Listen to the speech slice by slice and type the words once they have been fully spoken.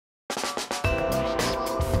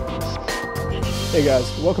Hey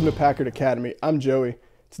guys, welcome to Packard Academy. I'm Joey.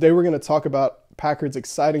 Today we're going to talk about Packard's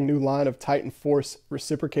exciting new line of Titan Force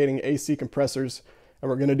reciprocating AC compressors, and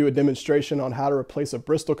we're going to do a demonstration on how to replace a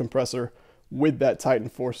Bristol compressor with that Titan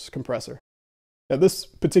Force compressor. Now this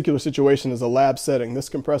particular situation is a lab setting. This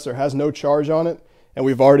compressor has no charge on it, and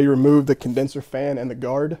we've already removed the condenser fan and the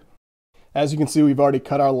guard. As you can see, we've already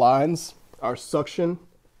cut our lines, our suction,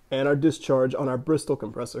 and our discharge on our Bristol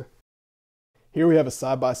compressor. Here we have a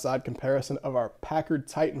side-by-side comparison of our Packard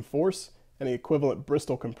Titan Force and the equivalent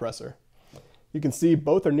Bristol compressor. You can see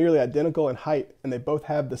both are nearly identical in height, and they both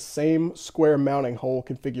have the same square mounting hole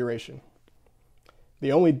configuration.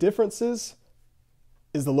 The only differences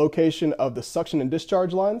is the location of the suction and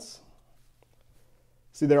discharge lines.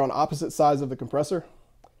 See, they're on opposite sides of the compressor,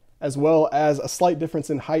 as well as a slight difference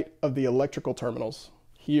in height of the electrical terminals,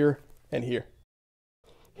 here and here.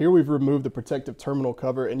 Here we've removed the protective terminal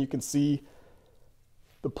cover, and you can see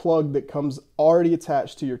the plug that comes already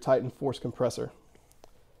attached to your Titan Force compressor.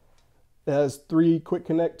 It has 3 quick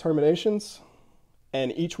connect terminations,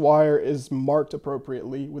 and each wire is marked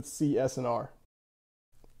appropriately with C, S, and R.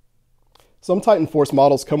 Some Titan Force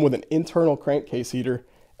models come with an internal crankcase heater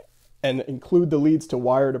and include the leads to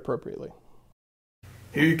wire it appropriately.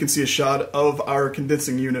 Here you can see a shot of our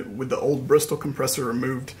condensing unit with the old Bristol compressor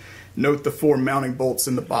removed. Note the 4 mounting bolts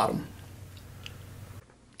in the bottom.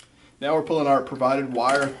 Now we're pulling our provided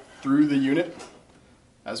wire through the unit.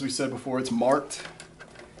 As we said before, it's marked.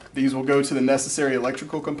 These will go to the necessary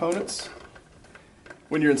electrical components.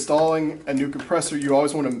 When you're installing a new compressor, you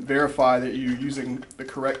always want to verify that you're using the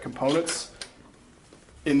correct components.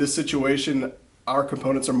 In this situation, our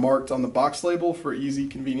components are marked on the box label for easy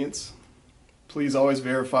convenience. Please always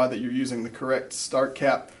verify that you're using the correct start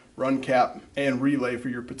cap, run cap, and relay for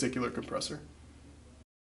your particular compressor.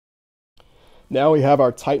 Now we have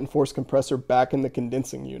our Titan Force compressor back in the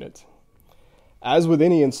condensing unit. As with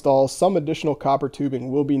any install, some additional copper tubing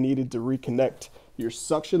will be needed to reconnect your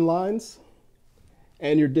suction lines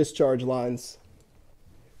and your discharge lines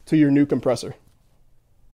to your new compressor.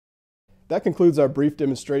 That concludes our brief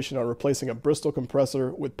demonstration on replacing a Bristol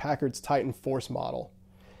compressor with Packard's Titan Force model.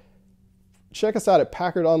 Check us out at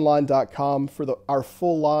packardonline.com for our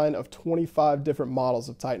full line of 25 different models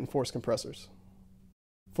of Titan Force compressors.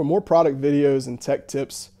 For more product videos and tech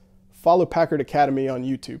tips, follow Packard Academy on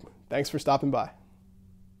YouTube. Thanks for stopping by.